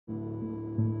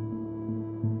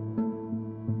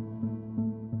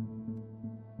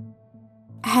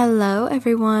Hello,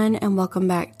 everyone, and welcome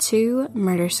back to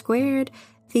Murder Squared,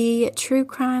 the true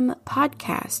crime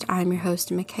podcast. I'm your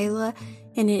host, Michaela,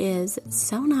 and it is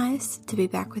so nice to be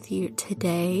back with you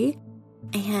today.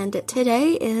 And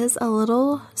today is a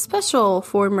little special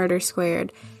for Murder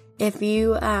Squared. If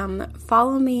you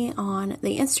follow me on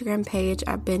the Instagram page,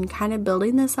 I've been kind of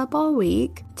building this up all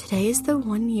week. Today is the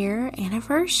 1-year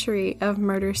anniversary of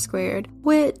Murder Squared,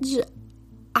 which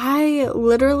I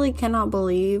literally cannot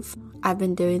believe I've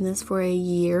been doing this for a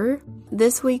year.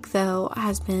 This week, though,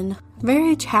 has been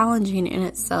very challenging in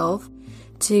itself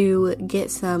to get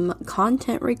some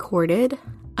content recorded.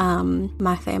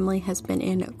 My family has been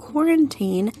in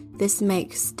quarantine. This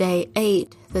makes day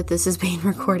 8 that this is being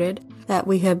recorded, that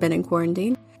we have been in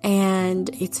quarantine. And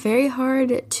it's very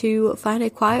hard to find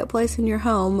a quiet place in your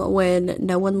home when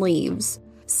no one leaves.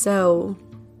 So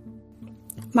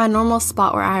my normal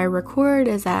spot where I record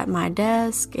is at my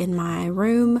desk in my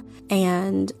room,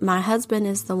 and my husband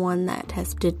is the one that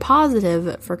tested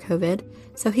positive for COVID,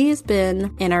 so he has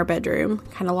been in our bedroom,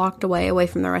 kind of locked away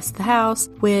from the rest of the house,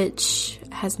 which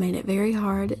has made it very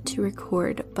hard to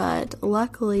record, but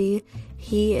luckily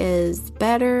he is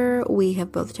better. We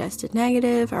have both tested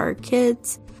negative. Our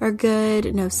kids are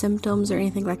good, no symptoms or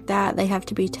anything like that. They have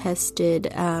to be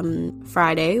tested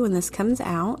Friday when this comes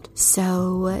out.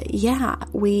 So yeah,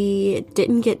 we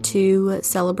didn't get to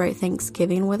celebrate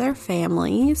Thanksgiving with our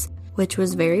families, which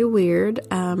was very weird.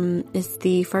 It's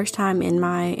the first time in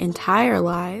my entire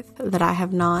life that I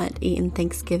have not eaten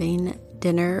Thanksgiving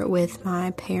dinner with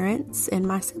my parents and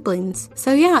my siblings.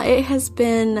 So yeah, it has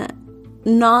been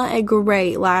not a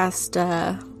great last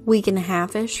week and a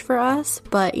half-ish for us,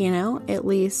 but at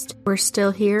least we're still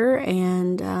here,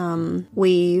 and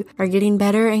we are getting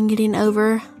better and getting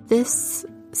over this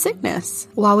sickness.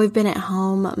 While we've been at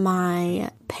home,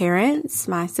 my parents,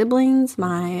 my siblings,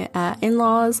 my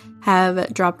in-laws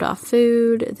have dropped off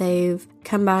food. They've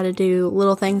come by to do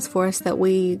little things for us that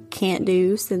we can't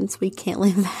do since we can't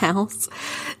leave the house.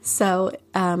 So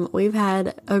we've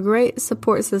had a great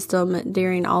support system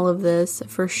during all of this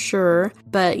for sure.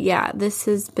 But yeah, this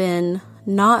has been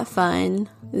not fun.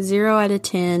 0 out of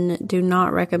 10. Do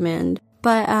not recommend.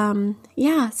 But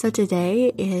yeah, so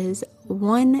today is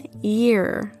 1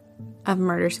 year of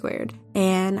Murder Squared,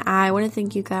 and I want to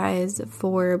thank you guys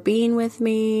for being with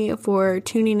me, for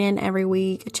tuning in every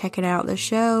week, checking out the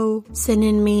show,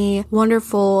 sending me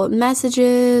wonderful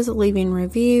messages, leaving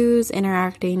reviews,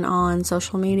 interacting on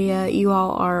social media. You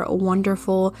all are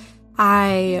wonderful.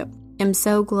 I am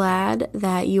so glad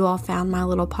that you all found my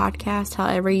little podcast,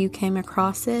 however you came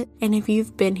across it, and if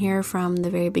you've been here from the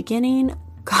very beginning,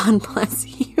 God bless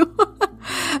you.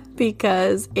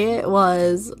 Because it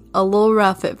was a little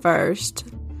rough at first.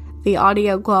 The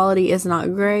audio quality is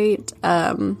not great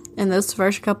in those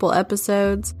first couple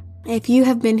episodes. If you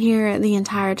have been here the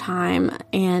entire time,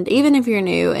 and even if you're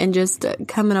new and just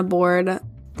coming aboard,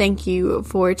 thank you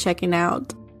for checking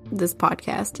out this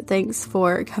podcast. Thanks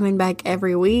for coming back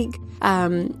every week.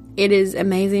 It is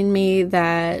amazing me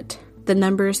that the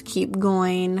numbers keep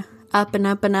going up and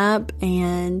up and up,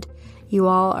 and you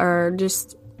all are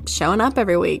just showing up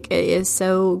every week. It is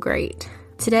so great.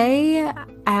 Today,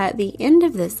 at the end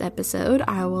of this episode,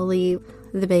 I will leave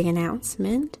the big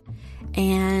announcement,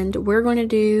 and we're going to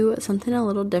do something a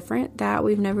little different that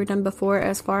we've never done before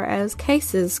as far as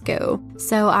cases go.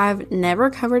 So I've never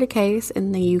covered a case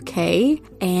in the UK,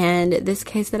 and this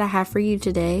case that I have for you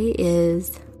today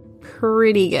is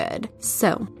pretty good.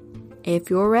 So if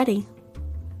you're ready,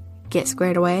 get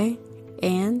squared away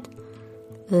and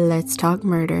let's talk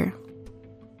murder.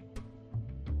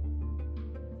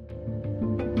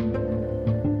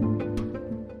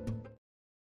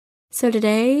 So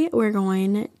today we're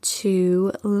going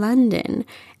to London,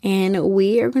 and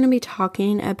we are going to be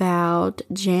talking about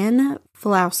Jan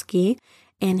Falowski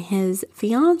and his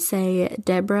fiancée,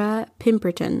 Deborah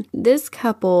Pemberton. This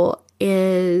couple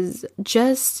is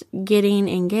just getting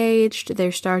engaged.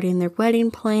 They're starting their wedding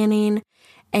planning,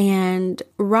 and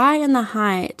right in the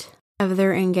height of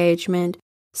their engagement,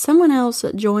 someone else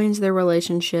joins their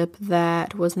relationship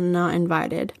that was not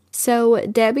invited. So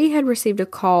Debbie had received a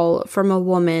call from a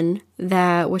woman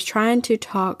that was trying to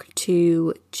talk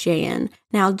to Jan.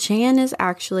 Now, Jan is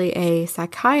actually a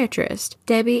psychiatrist.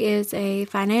 Debbie is a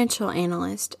financial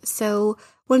analyst. So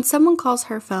when someone calls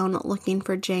her phone looking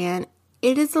for Jan,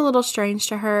 it is a little strange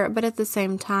to her, but at the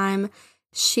same time,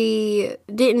 she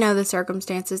didn't know the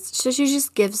circumstances, so she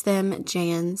just gives them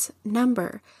Jan's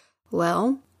number.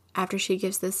 Well, after she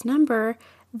gives this number,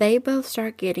 they both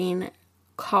start getting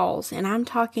calls, and I'm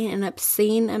talking an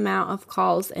obscene amount of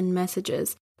calls and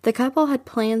messages. The couple had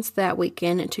plans that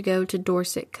weekend to go to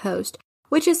Dorset Coast,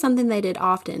 which is something they did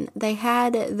often. They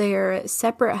had their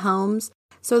separate homes,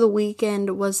 so the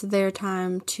weekend was their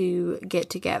time to get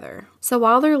together. So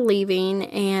while they're leaving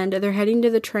and they're heading to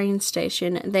the train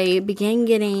station, they begin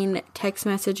getting text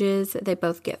messages. They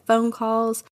both get phone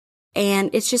calls. And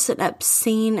it's just an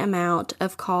obscene amount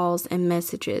of calls and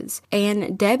messages.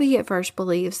 And Debbie at first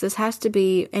believes this has to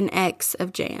be an ex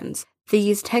of Jan's.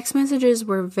 These text messages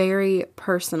were very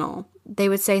personal. They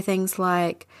would say things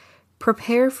like,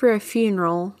 "Prepare for a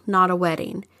funeral, not a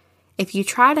wedding. If you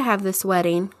try to have this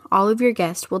wedding, all of your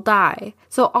guests will die."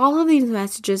 So all of these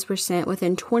messages were sent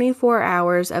within 24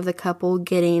 hours of the couple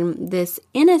getting this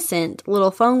innocent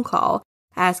little phone call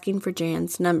asking for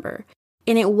Jan's number.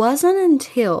 And it wasn't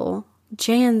until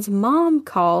Jan's mom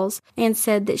calls and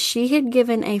said that she had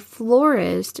given a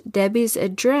florist Debbie's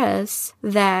address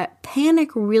that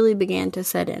panic really began to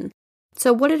set in.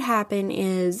 So what had happened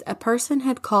is a person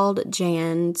had called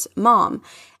Jan's mom,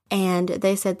 and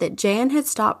they said that Jan had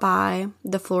stopped by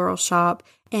the floral shop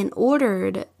and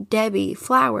ordered Debbie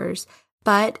flowers,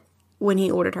 but when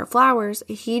he ordered her flowers,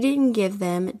 he didn't give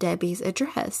them Debbie's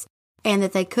address, and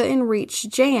that they couldn't reach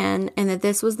Jan, and that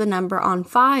this was the number on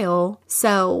file.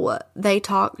 So they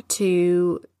talked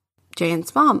to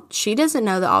Jan's mom. She doesn't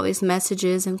know that all these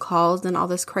messages and calls and all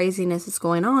this craziness is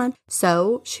going on,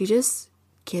 so she just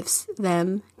gives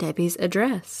them Debbie's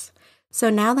address. So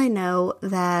now they know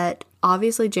that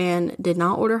obviously Jan did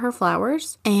not order her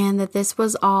flowers, and that this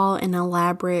was all an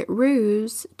elaborate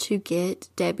ruse to get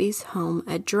Debbie's home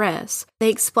address.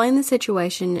 They explained the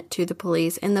situation to the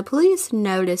police, and the police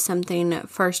noticed something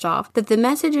first off, that the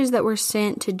messages that were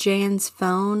sent to Jan's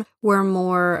phone were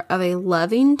more of a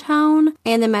loving tone,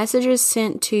 and the messages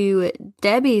sent to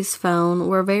Debbie's phone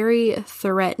were very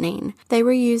threatening. They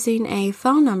were using a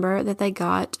phone number that they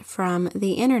got from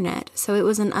the internet, so it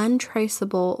was an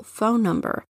untraceable phone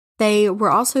number. They were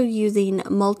also using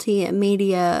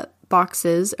multimedia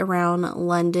boxes around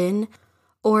London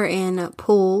or in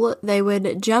Poole. They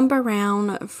would jump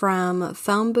around from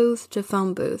phone booth to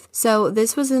phone booth. So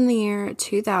this was in the year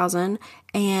 2000,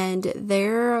 and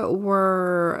there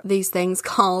were these things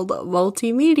called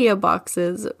multimedia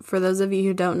boxes, for those of you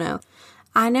who don't know.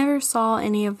 I never saw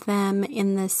any of them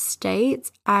in the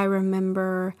States. I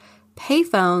remember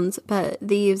payphones, but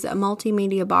these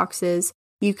multimedia boxes,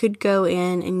 you could go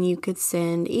in and you could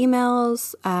send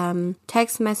emails,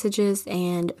 text messages,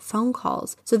 and phone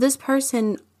calls. So this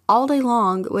person all day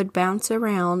long would bounce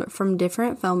around from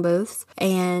different phone booths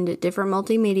and different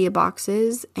multimedia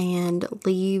boxes and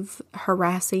leave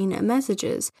harassing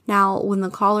messages. Now, when the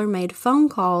caller made phone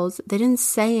calls, they didn't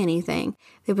say anything.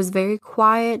 It was very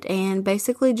quiet and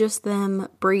basically just them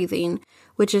breathing,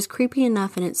 which is creepy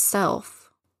enough in itself.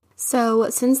 So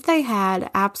since they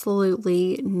had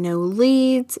absolutely no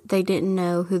leads, they didn't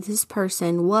know who this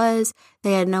person was,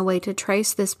 they had no way to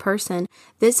trace this person,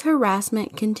 this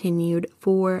harassment continued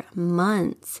for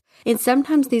months. And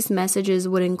sometimes these messages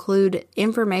would include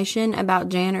information about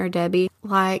Jan or Debbie,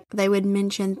 like they would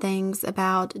mention things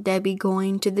about Debbie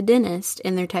going to the dentist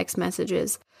in their text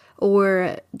messages,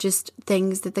 or just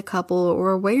things that the couple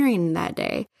were wearing that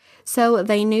day. So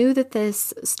they knew that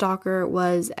this stalker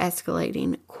was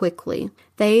escalating quickly.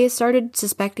 They started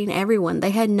suspecting everyone. They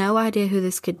had no idea who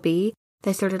this could be.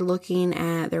 They started looking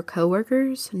at their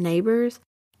coworkers, neighbors,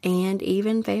 and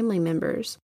even family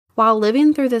members. While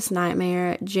living through this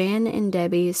nightmare, Jan and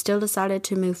Debbie still decided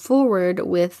to move forward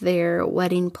with their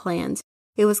wedding plans.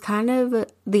 It was kind of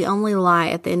the only light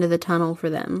at the end of the tunnel for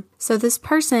them. So this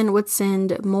person would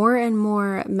send more and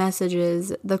more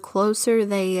messages the closer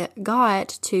they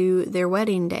got to their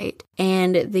wedding date.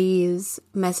 And these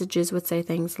messages would say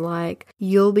things like,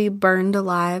 "You'll be burned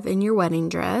alive in your wedding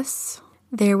dress.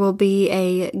 There will be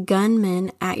a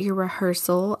gunman at your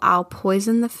rehearsal. I'll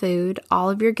poison the food. All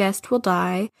of your guests will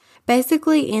die."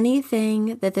 Basically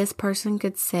anything that this person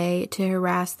could say to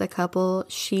harass the couple,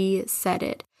 she said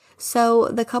it. So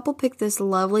the couple picked this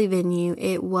lovely venue.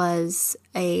 It was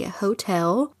a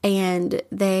hotel, and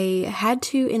they had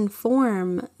to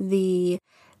inform the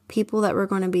people that were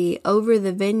going to be over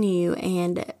the venue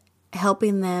and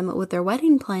helping them with their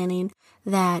wedding planning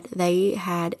that they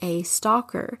had a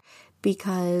stalker,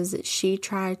 because she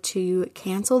tried to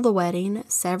cancel the wedding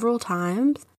several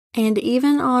times. And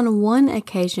even on one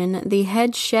occasion, the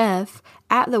head chef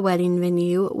at the wedding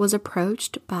venue was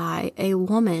approached by a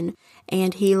woman,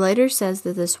 and he later says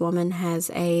that this woman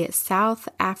has a South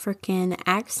African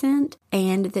accent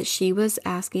and that she was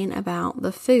asking about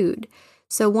the food.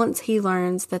 So once he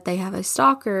learns that they have a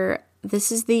stalker, this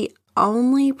is the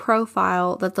only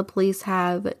profile that the police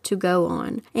have to go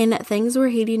on. And things were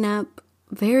heating up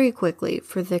very quickly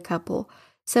for the couple.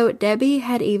 So Debbie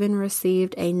had even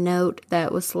received a note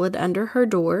that was slid under her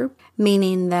door,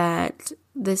 meaning that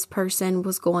this person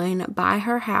was going by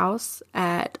her house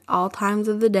at all times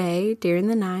of the day during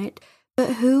the night.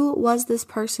 But who was this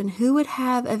person? Who would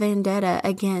have a vendetta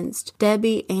against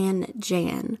Debbie and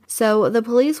Jan? So the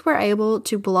police were able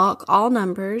to block all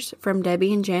numbers from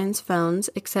Debbie and Jan's phones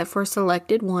except for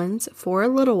selected ones for a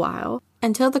little while,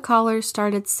 until the callers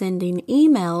started sending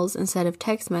emails instead of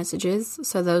text messages,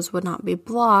 so those would not be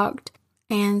blocked,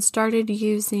 and started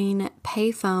using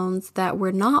payphones that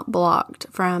were not blocked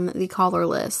from the caller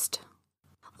list.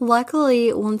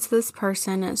 Luckily, once this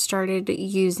person started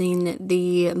using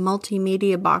the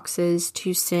multimedia boxes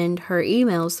to send her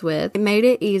emails with, it made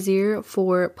it easier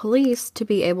for police to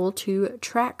be able to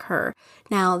track her.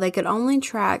 Now, they could only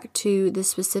track to the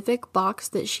specific box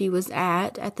that she was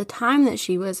at the time that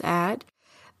she was at,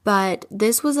 but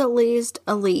this was at least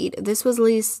a lead. This was at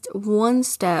least one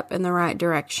step in the right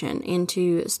direction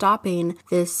into stopping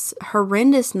this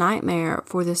horrendous nightmare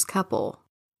for this couple.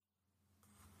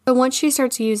 So once she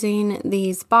starts using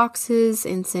these boxes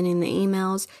and sending the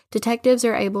emails, detectives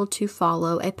are able to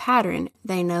follow a pattern.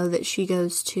 They know that she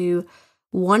goes to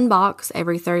one box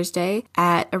every Thursday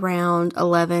at around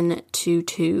 11 to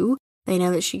 2. They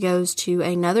know that she goes to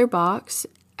another box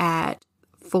at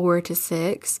 4 to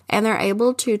 6, and they're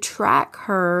able to track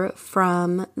her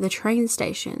from the train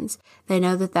stations. They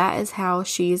know that that is how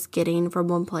she's getting from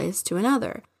one place to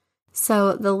another.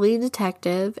 So the lead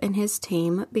detective and his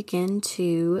team begin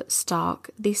to stalk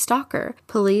the stalker.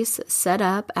 Police set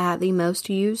up at the most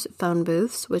used phone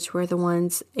booths, which were the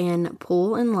ones in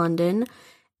Poole in London,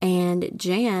 and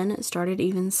Jan started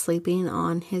even sleeping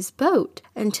on his boat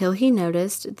until he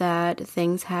noticed that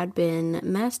things had been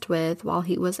messed with while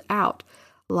he was out.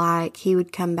 Like he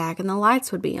would come back and the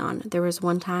lights would be on. There was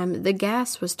one time the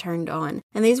gas was turned on.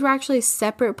 And these were actually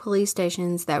separate police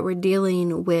stations that were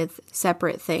dealing with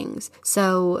separate things.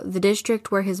 So the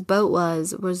district where his boat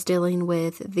was dealing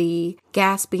with the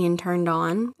gas being turned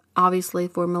on, obviously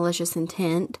for malicious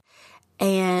intent.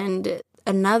 And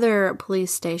another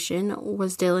police station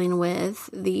was dealing with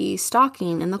the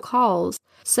stalking and the calls.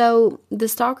 So the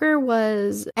stalker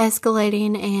was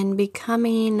escalating and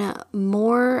becoming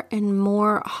more and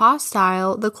more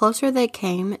hostile the closer they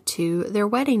came to their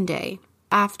wedding day.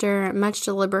 After much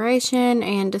deliberation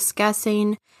and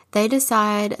discussing, they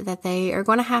decide that they are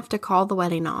going to have to call the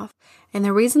wedding off. And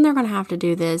the reason they're going to have to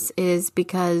do this is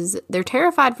because they're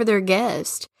terrified for their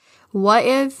guest. What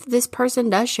if this person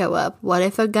does show up? What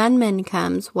if a gunman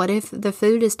comes? What if the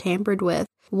food is tampered with?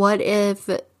 What if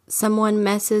someone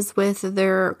messes with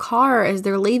their car as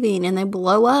they're leaving and they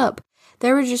blow up?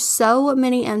 There were just so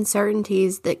many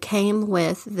uncertainties that came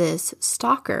with this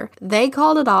stalker. They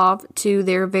called it off to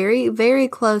their very, very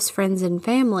close friends and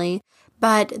family,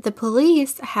 but the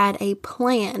police had a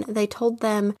plan. They told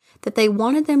them that they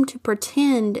wanted them to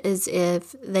pretend as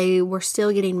if they were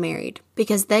still getting married,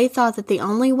 because they thought that the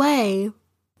only way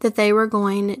that they were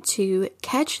going to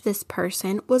catch this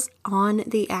person was on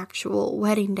the actual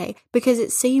wedding day, because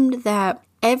it seemed that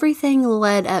everything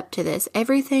led up to this.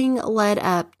 Everything led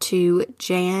up to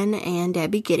Jan and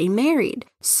Debbie getting married.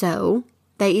 So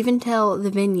they even tell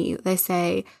the venue, they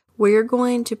say, we're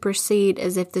going to proceed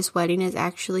as if this wedding is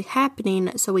actually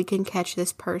happening so we can catch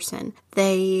this person.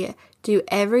 They do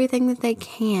everything that they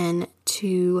can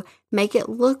to make it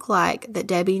look like that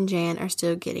Debbie and Jan are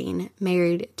still getting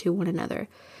married to one another.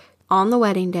 On the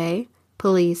wedding day,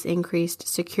 police increased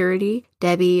security.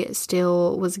 Debbie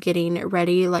still was getting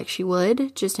ready like she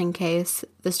would, just in case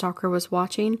the stalker was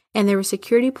watching. And there was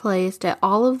security placed at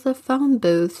all of the phone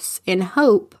booths in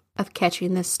hope of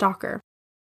catching this stalker.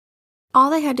 All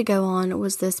they had to go on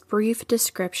was this brief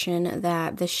description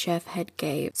that the chef had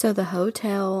gave. So the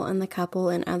hotel and the couple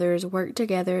and others worked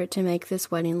together to make this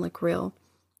wedding look real.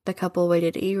 The couple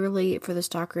waited eagerly for the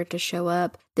stalker to show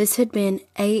up. This had been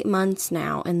 8 months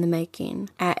now in the making.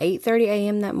 At 8:30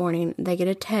 a.m. that morning, they get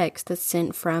a text that's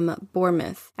sent from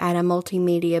Bournemouth at a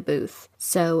multimedia booth.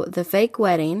 So the fake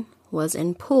wedding was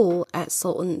in Poole at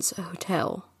Sultan's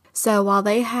Hotel. So while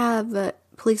they have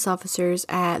police officers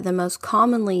at the most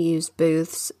commonly used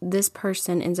booths, this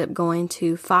person ends up going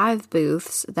to 5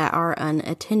 booths that are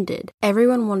unattended.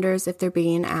 Everyone wonders if they're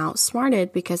being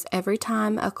outsmarted, because every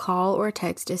time a call or a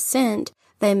text is sent,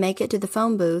 they make it to the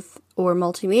phone booth or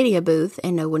multimedia booth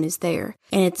and no one is there.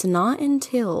 And it's not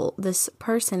until this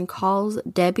person calls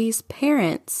Debbie's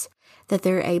parents that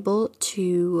they're able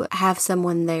to have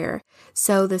someone there.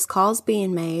 So this call's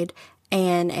being made,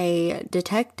 and a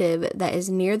detective that is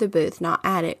near the booth, not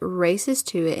at it, races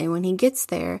to it. And when he gets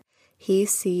there, he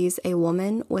sees a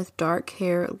woman with dark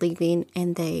hair leaving,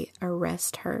 and they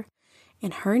arrest her.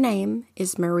 and her name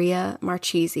is Maria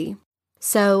Marchese.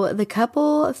 So the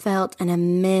couple felt an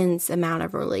immense amount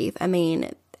of relief.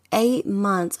 8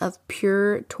 months of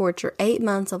pure torture, 8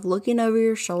 months of looking over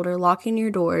your shoulder, locking your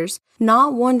doors,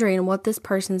 not wondering what this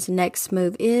person's next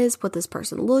move is, what this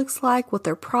person looks like, what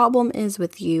their problem is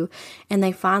with you, and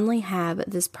they finally have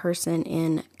this person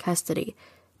in custody.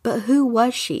 But who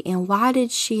was she, and why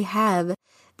did she have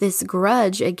this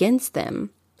grudge against them?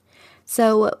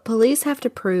 So police have to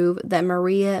prove that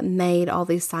Maria made all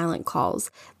these silent calls.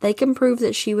 They can prove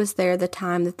that she was there the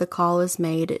time that the call is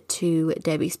made to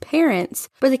Debbie's parents,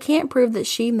 but they can't prove that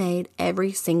she made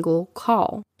every single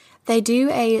call. They do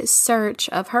a search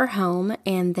of her home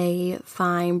and they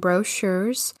find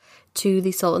brochures to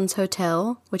the Sultan's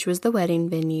Hotel, which was the wedding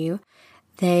venue.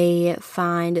 They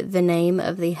find the name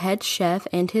of the head chef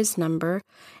and his number,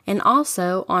 and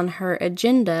also on her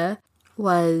agenda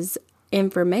was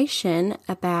information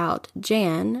about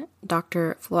Jan,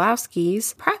 Dr.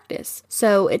 Flowowski's practice.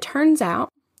 So it turns out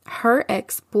her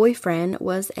ex-boyfriend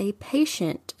was a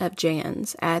patient of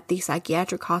Jan's at the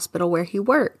psychiatric hospital where he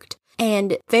worked.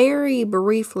 And very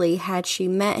briefly had she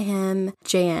met him,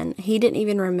 Jan, he didn't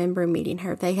even remember meeting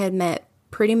her. They had met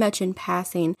pretty much in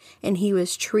passing, and he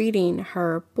was treating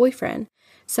her boyfriend.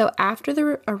 So after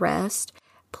the arrest,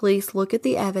 police look at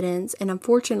the evidence, and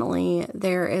unfortunately,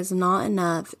 there is not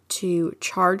enough to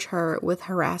charge her with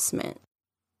harassment.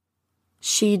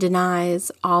 She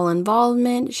denies all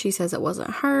involvement. She says it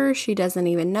wasn't her. She doesn't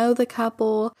even know the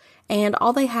couple. And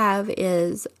all they have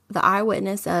is the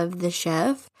eyewitness of the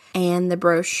chef and the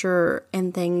brochure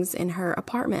and things in her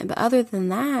apartment. But other than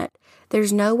that,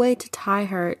 there's no way to tie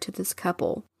her to this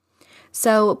couple.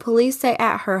 So police say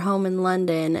at her home in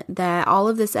London that all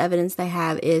of this evidence they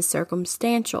have is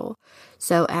circumstantial.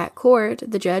 So at court,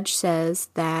 the judge says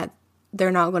that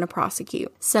they're not going to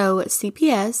prosecute. So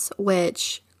CPS,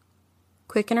 which,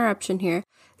 quick interruption here,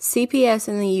 CPS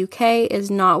in the UK is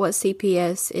not what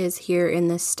CPS is here in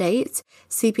the States.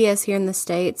 CPS here in the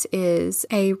States is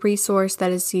a resource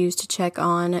that is used to check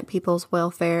on people's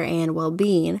welfare and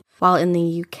well-being, while in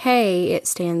the UK it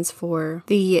stands for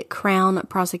the Crown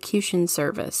Prosecution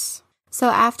Service. So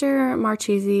after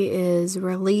Marchese is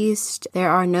released, there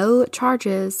are no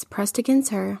charges pressed against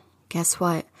her. Guess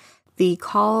what? The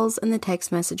calls and the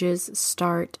text messages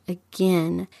start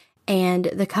again. And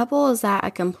the couple is at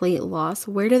a complete loss.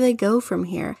 Where do they go from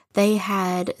here? They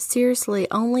had seriously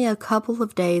only a couple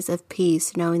of days of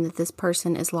peace knowing that this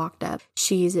person is locked up.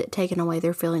 She's taken away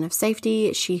their feeling of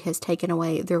safety. She has taken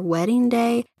away their wedding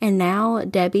day. And now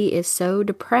Debbie is so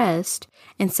depressed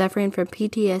and suffering from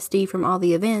PTSD from all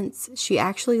the events, she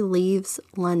actually leaves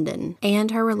London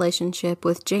and her relationship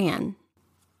with Jan.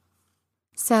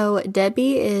 So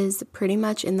Debbie is pretty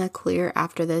much in the clear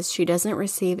after this. She doesn't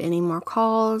receive any more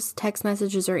calls, text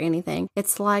messages, or anything.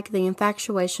 It's like the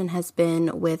infatuation has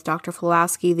been with Dr.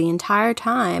 Flowowski the entire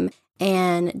time,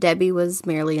 and Debbie was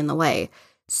merely in the way.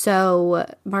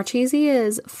 So Marchese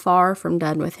is far from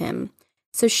done with him.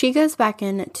 So she goes back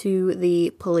into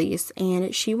the police,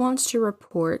 and she wants to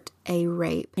report a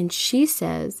rape. And she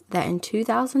says that in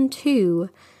 2002,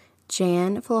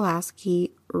 Jan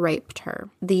Flowowski raped her.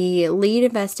 The lead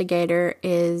investigator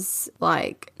is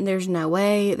like, there's no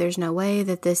way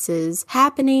that this is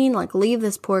happening. Like, leave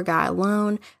this poor guy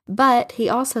alone. But he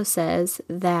also says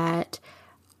that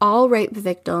all rape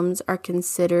victims are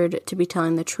considered to be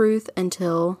telling the truth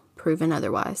until proven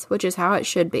otherwise, which is how it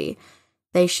should be.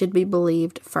 They should be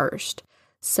believed first.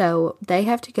 So they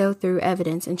have to go through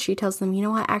evidence, and she tells them, you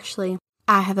know what, actually,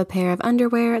 I have a pair of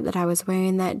underwear that I was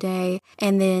wearing that day.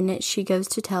 And then she goes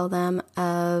to tell them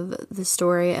of the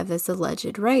story of this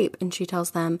alleged rape. And she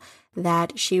tells them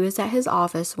that she was at his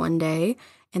office one day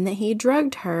and that he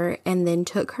drugged her and then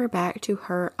took her back to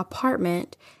her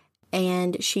apartment.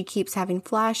 And she keeps having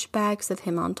flashbacks of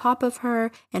him on top of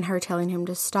her and her telling him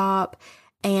to stop.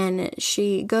 And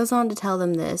she goes on to tell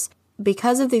them this.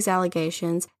 Because of these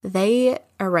allegations, they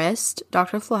arrest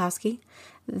Dr. Flowowski.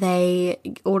 They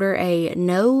order a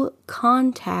no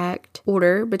contact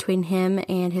order between him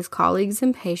and his colleagues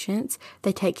and patients.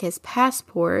 They take his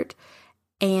passport,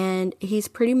 and he's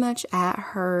pretty much at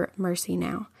her mercy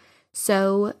now.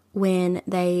 So when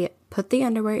they put the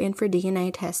underwear in for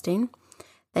DNA testing,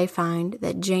 they find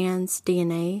that Jan's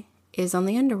DNA is on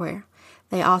the underwear.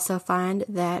 They also find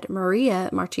that Maria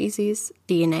Marchese's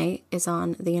DNA is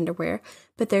on the underwear,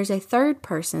 but there's a third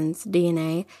person's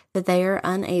DNA that they are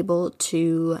unable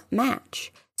to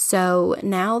match. So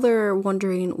now they're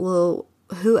wondering, well,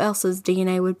 who else's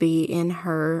DNA would be in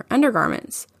her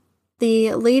undergarments?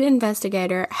 The lead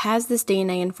investigator has this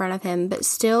DNA in front of him, but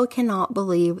still cannot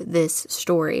believe this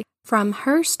story. From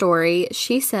her story,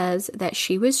 she says that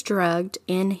she was drugged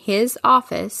in his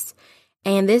office,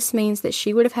 and this means that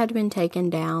she would have had to been taken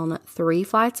down 3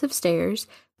 flights of stairs,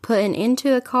 put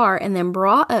into a car, and then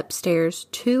brought upstairs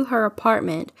to her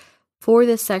apartment for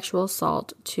this sexual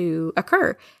assault to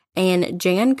occur. And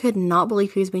Jan could not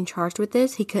believe he was being charged with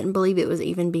this. He couldn't believe it was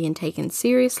even being taken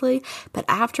seriously. But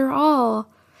after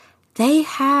all, they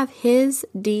have his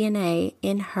DNA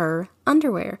in her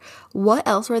underwear. What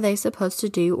else were they supposed to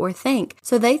do or think?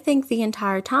 So they think the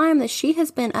entire time that she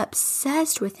has been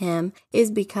obsessed with him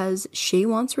is because she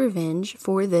wants revenge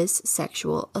for this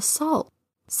sexual assault.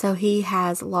 So he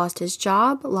has lost his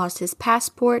job, lost his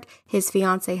passport, his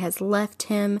fiance has left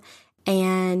him,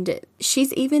 and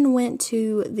she's even went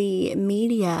to the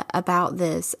media about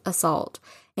this assault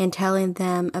and telling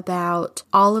them about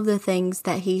all of the things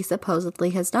that he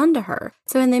supposedly has done to her.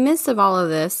 So in the midst of all of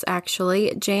this,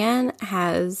 actually, Jan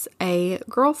has a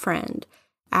girlfriend.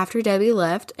 After Debbie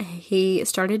left, he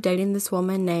started dating this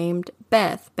woman named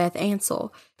Beth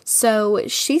Ansell. So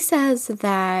she says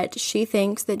that she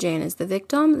thinks that Jan is the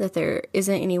victim, that there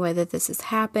isn't any way that this has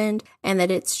happened, and that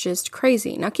it's just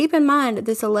crazy. Now keep in mind,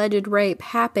 this alleged rape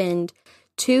happened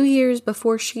 2 years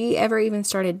before she ever even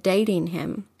started dating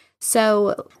him.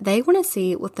 So they want to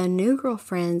see what the new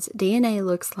girlfriend's DNA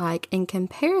looks like in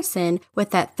comparison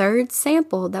with that third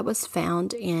sample that was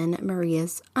found in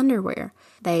Maria's underwear.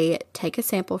 They take a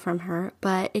sample from her,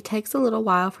 but it takes a little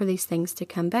while for these things to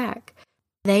come back.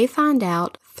 They find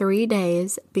out 3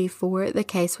 days before the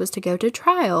case was to go to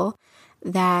trial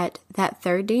that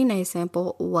third DNA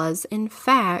sample was in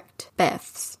fact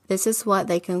Beth's. This is what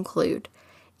they conclude,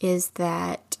 is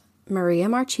that Maria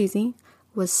Marchese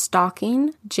was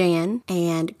stalking Jan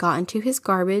and got into his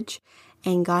garbage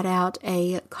and got out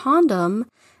a condom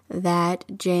that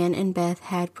Jan and Beth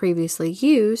had previously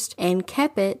used and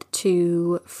kept it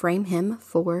to frame him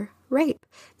for rape.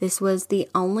 This was the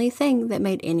only thing that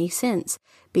made any sense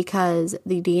because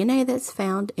the DNA that's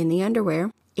found in the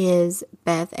underwear is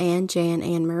Beth and Jan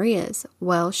and Maria's.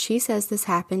 Well, she says this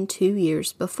happened 2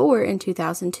 years before in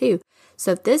 2002.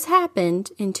 So if this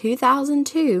happened in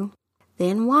 2002,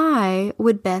 then why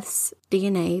would Beth's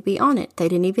DNA be on it? They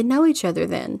didn't even know each other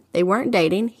then. They weren't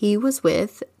dating. He was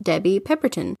with Debbie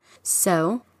Pemberton.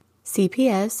 So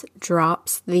CPS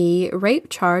drops the rape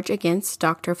charge against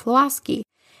Dr. Flowosky.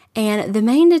 And the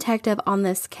main detective on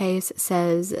this case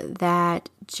says that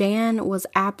Jan was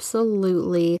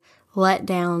absolutely let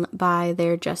down by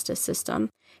their justice system.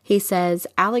 He says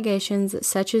allegations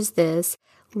such as this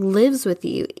lives with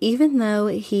you, even though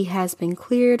he has been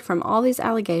cleared from all these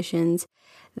allegations,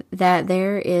 that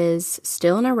there is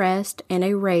still an arrest and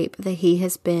a rape that he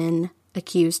has been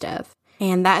accused of.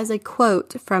 And that is a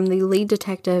quote from the lead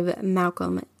detective,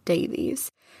 Malcolm Davies.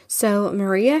 So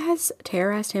Maria has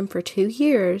terrorized him for 2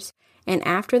 years, and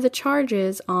after the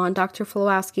charges on Dr.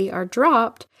 Flowosky are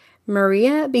dropped,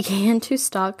 Maria began to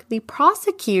stalk the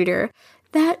prosecutor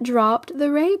that dropped the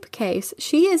rape case.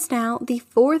 She is now the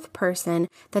 4th person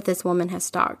that this woman has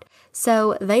stalked.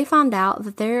 So they found out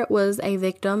that there was a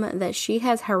victim that she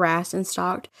has harassed and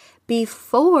stalked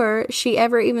before she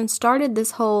ever even started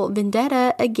this whole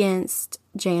vendetta against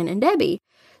Jan and Debbie.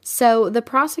 So the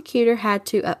prosecutor had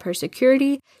to up her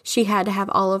security. She had to have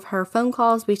all of her phone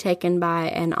calls be taken by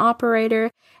an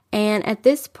operator. And at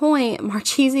this point,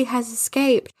 Marchese has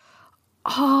escaped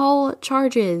all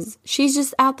charges. She's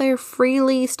just out there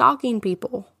freely stalking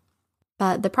people.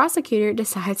 But the prosecutor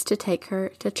decides to take her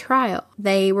to trial.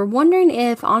 They were wondering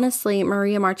if, honestly,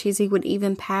 Maria Marchese would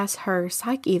even pass her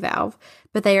psych eval,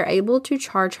 but they are able to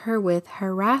charge her with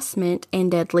harassment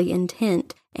and deadly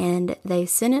intent, and they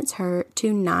sentence her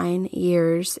to 9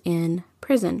 years in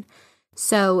prison.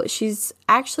 So she's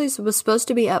actually was supposed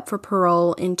to be up for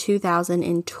parole in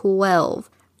 2012.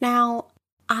 Now,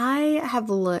 I have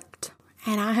looked,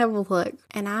 and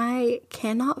I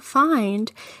cannot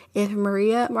find if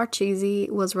Maria Marchese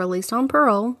was released on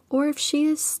parole or if she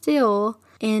is still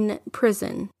in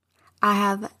prison. I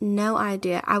have no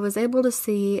idea. I was able to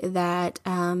see that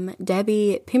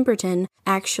Debbie Pemberton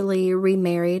actually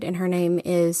remarried, and her name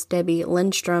is Debbie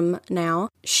Lindstrom now.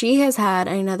 She has had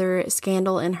another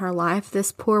scandal in her life.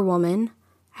 This poor woman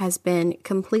has been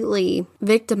completely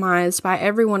victimized by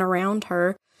everyone around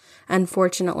her.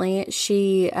 Unfortunately,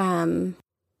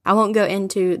 I won't go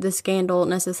into the scandal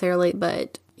necessarily,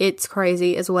 but it's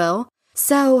crazy as well.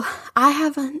 So I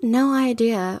have no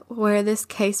idea where this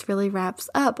case really wraps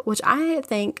up, which I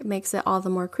think makes it all the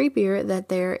more creepier that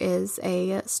there is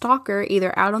a stalker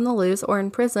either out on the loose or in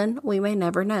prison. We may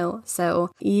never know.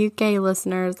 So UK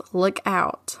listeners, look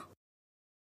out.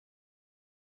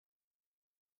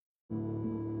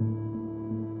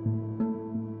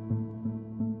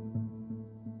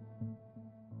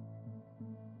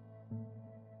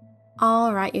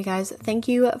 All right, you guys, thank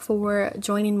you for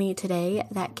joining me today.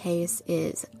 That case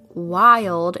is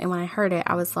wild. And when I heard it,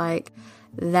 I was like,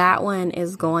 that one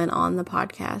is going on the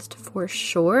podcast for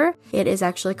sure. It is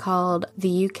actually called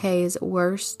the UK's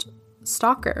Worst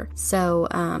Stalker. So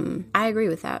I agree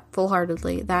with that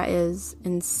full-heartedly. That is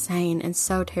insane and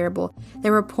so terrible.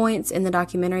 There were points in the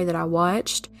documentary that I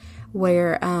watched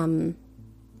where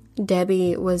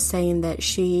Debbie was saying that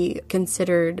she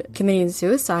considered committing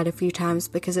suicide a few times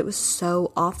because it was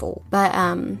so awful. But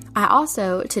I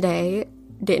also today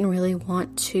didn't really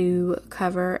want to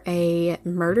cover a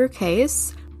murder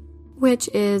case, which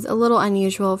is a little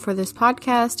unusual for this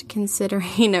podcast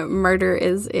considering murder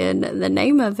is in the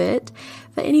name of it.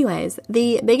 But anyways,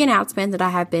 the big announcement that I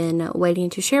have been waiting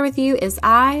to share with you is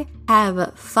I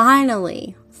have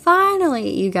finally,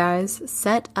 you guys,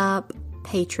 set up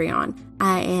Patreon.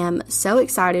 I am so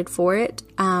excited for it.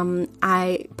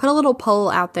 I put a little poll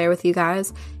out there with you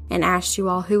guys and asked you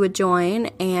all who would join,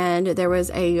 and there was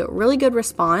a really good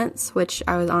response, which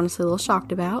I was honestly a little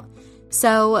shocked about.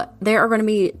 So there are going to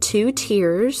be 2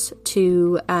 tiers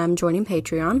to joining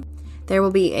Patreon. There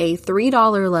will be a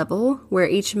 $3 level where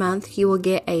each month you will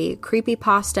get a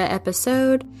creepypasta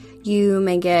episode. You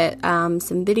may get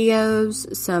some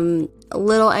videos, some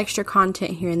little extra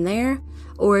content here and there.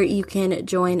 Or you can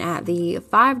join at the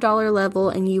 $5 level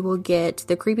and you will get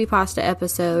the creepypasta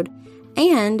episode,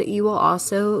 and you will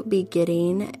also be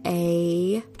getting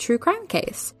a true crime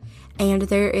case. And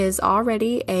there is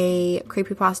already a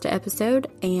creepypasta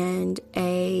episode and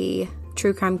a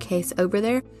true crime case over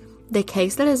there. The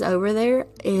case that is over there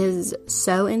is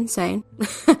so insane.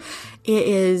 It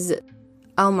is,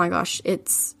 oh my gosh,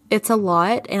 it's a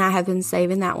lot, and I have been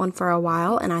saving that one for a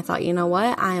while, and I thought, you know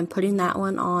what, I am putting that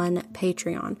one on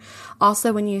Patreon.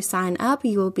 Also, when you sign up,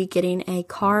 you will be getting a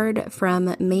card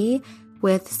from me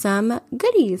with some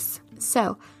goodies.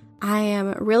 So, I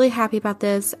am really happy about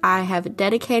this. I have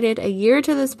dedicated a year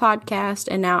to this podcast,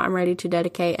 and now I'm ready to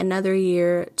dedicate another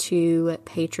year to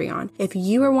Patreon. If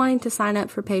you are wanting to sign up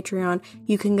for Patreon,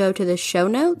 you can go to the show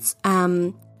notes.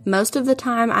 Most of the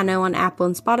time, I know on Apple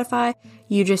and Spotify,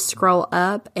 you just scroll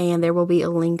up and there will be a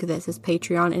link that says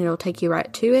Patreon and it'll take you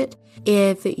right to it.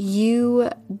 If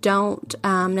you don't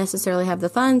necessarily have the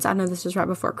funds, I know this is right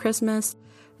before Christmas,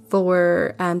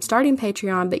 for starting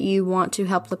Patreon, but you want to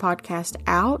help the podcast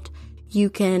out, you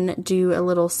can do a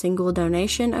little single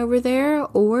donation over there,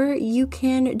 or you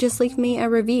can just leave me a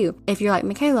review. If you're like,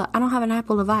 Michaela, I don't have an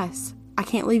Apple device, I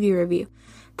can't leave you a review.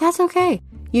 That's okay.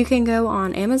 You can go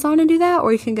on Amazon and do that,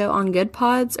 or you can go on Good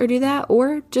Pods or do that,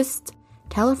 or just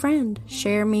tell a friend.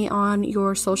 Share me on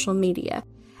your social media.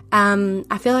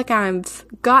 I feel like I've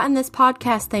gotten this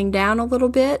podcast thing down a little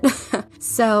bit.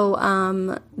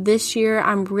 So this year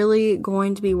I'm really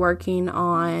going to be working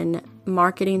on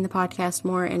marketing the podcast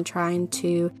more and trying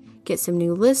to get some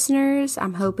new listeners.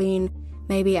 I'm hoping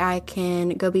maybe I can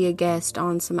go be a guest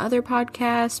on some other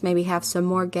podcasts, maybe have some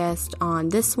more guests on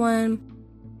this one.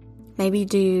 Maybe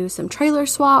do some trailer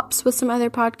swaps with some other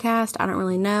podcasts. I don't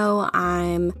really know.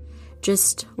 I'm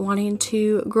just wanting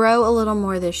to grow a little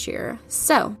more this year.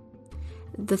 So,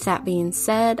 with that being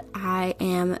said, I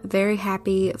am very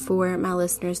happy for my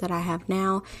listeners that I have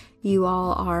now. You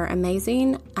all are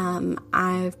amazing.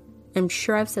 I'm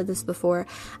sure I've said this before.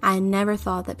 I never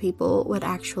thought that people would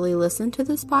actually listen to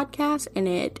this podcast, and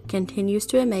it continues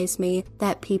to amaze me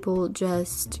that people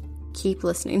just keep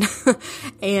listening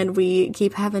and we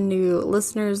keep having new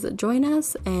listeners that join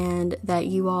us, and that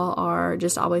you all are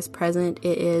just always present.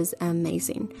 It is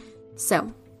amazing.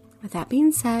 So with that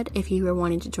being said, if you are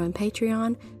wanting to join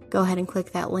Patreon, go ahead and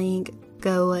click that link.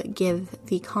 Go give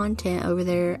the content over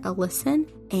there a listen.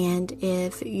 And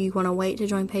if you want to wait to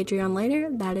join Patreon later,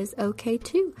 that is okay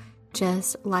too.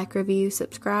 Just like, review,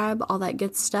 subscribe, all that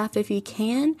good stuff if you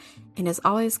can. And as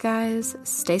always, guys,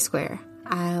 stay square.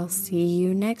 I'll see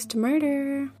you next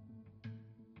murder.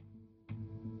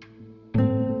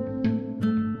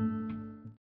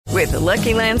 With the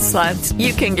Lucky Land Slots,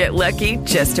 you can get lucky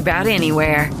just about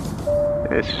anywhere.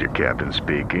 This is your captain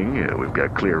speaking. We've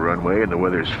got clear runway and the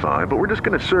weather's fine, but we're just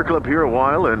going to circle up here a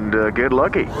while and get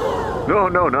lucky. No,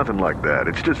 nothing like that.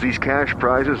 It's just these cash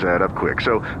prizes add up quick.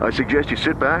 So I suggest you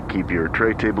sit back, keep your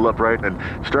tray table upright, and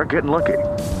start getting lucky.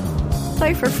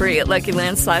 Play for free at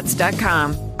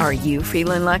LuckyLandSlots.com. Are you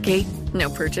feeling lucky? No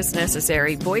purchase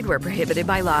necessary. Void where prohibited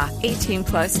by law.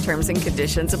 18+ terms and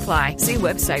conditions apply. See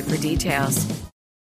website for details.